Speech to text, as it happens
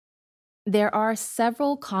There are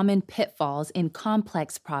several common pitfalls in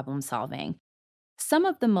complex problem solving. Some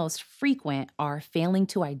of the most frequent are failing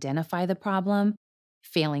to identify the problem,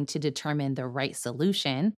 failing to determine the right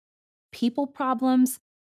solution, people problems,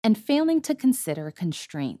 and failing to consider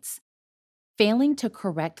constraints. Failing to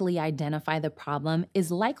correctly identify the problem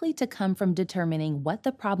is likely to come from determining what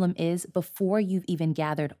the problem is before you've even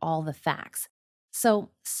gathered all the facts.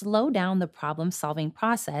 So, slow down the problem solving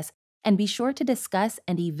process and be sure to discuss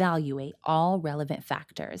and evaluate all relevant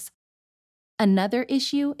factors. Another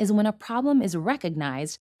issue is when a problem is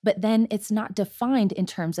recognized, but then it's not defined in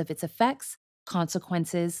terms of its effects,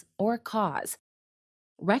 consequences, or cause.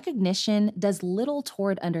 Recognition does little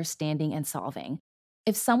toward understanding and solving.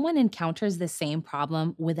 If someone encounters the same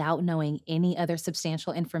problem without knowing any other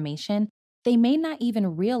substantial information, they may not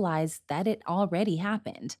even realize that it already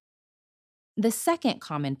happened. The second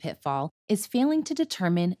common pitfall is failing to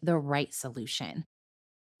determine the right solution.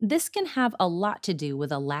 This can have a lot to do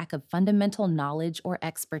with a lack of fundamental knowledge or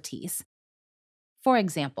expertise. For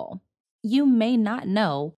example, you may not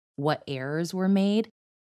know what errors were made,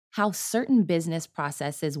 how certain business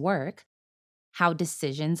processes work, how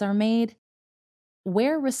decisions are made,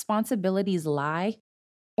 where responsibilities lie,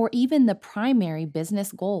 or even the primary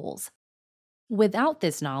business goals. Without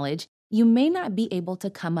this knowledge, you may not be able to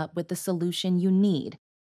come up with the solution you need.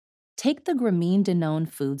 Take the Grameen Danone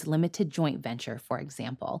Foods Limited joint venture, for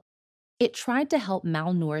example. It tried to help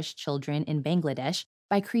malnourished children in Bangladesh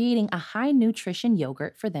by creating a high nutrition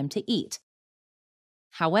yogurt for them to eat.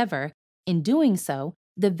 However, in doing so,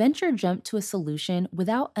 the venture jumped to a solution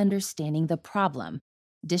without understanding the problem: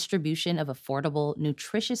 distribution of affordable,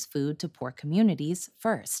 nutritious food to poor communities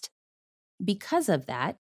first. Because of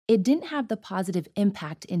that, it didn't have the positive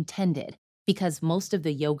impact intended because most of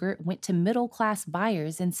the yogurt went to middle class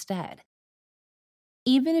buyers instead.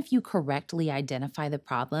 Even if you correctly identify the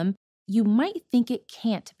problem, you might think it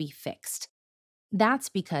can't be fixed. That's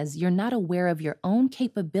because you're not aware of your own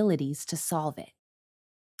capabilities to solve it.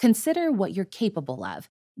 Consider what you're capable of,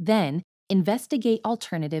 then investigate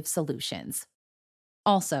alternative solutions.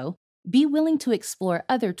 Also, be willing to explore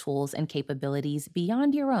other tools and capabilities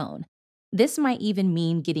beyond your own. This might even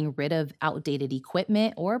mean getting rid of outdated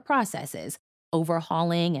equipment or processes,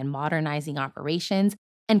 overhauling and modernizing operations,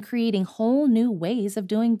 and creating whole new ways of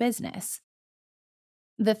doing business.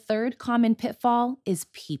 The third common pitfall is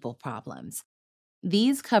people problems.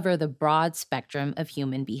 These cover the broad spectrum of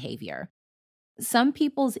human behavior. Some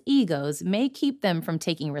people's egos may keep them from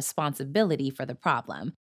taking responsibility for the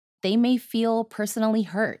problem. They may feel personally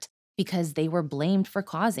hurt because they were blamed for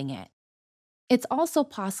causing it. It's also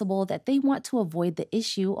possible that they want to avoid the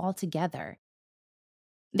issue altogether.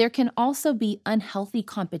 There can also be unhealthy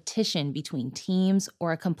competition between teams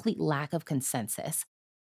or a complete lack of consensus.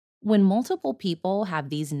 When multiple people have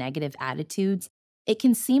these negative attitudes, it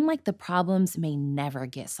can seem like the problems may never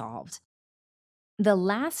get solved. The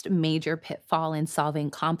last major pitfall in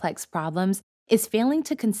solving complex problems is failing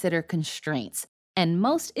to consider constraints, and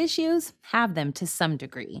most issues have them to some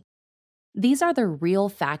degree. These are the real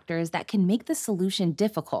factors that can make the solution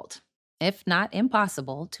difficult, if not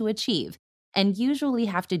impossible, to achieve, and usually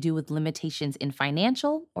have to do with limitations in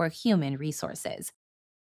financial or human resources.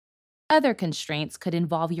 Other constraints could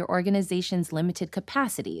involve your organization's limited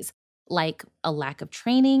capacities, like a lack of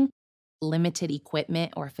training, limited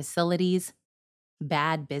equipment or facilities,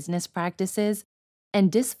 bad business practices,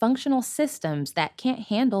 and dysfunctional systems that can't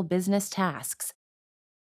handle business tasks.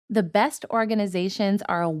 The best organizations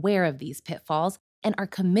are aware of these pitfalls and are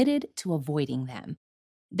committed to avoiding them.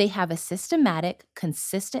 They have a systematic,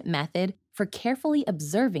 consistent method for carefully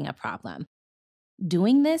observing a problem.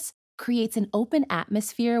 Doing this creates an open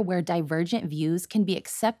atmosphere where divergent views can be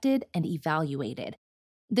accepted and evaluated.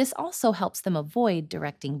 This also helps them avoid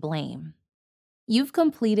directing blame. You've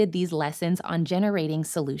completed these lessons on generating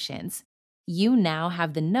solutions. You now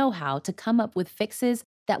have the know-how to come up with fixes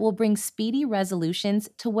that will bring speedy resolutions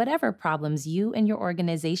to whatever problems you and your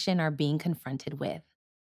organization are being confronted with.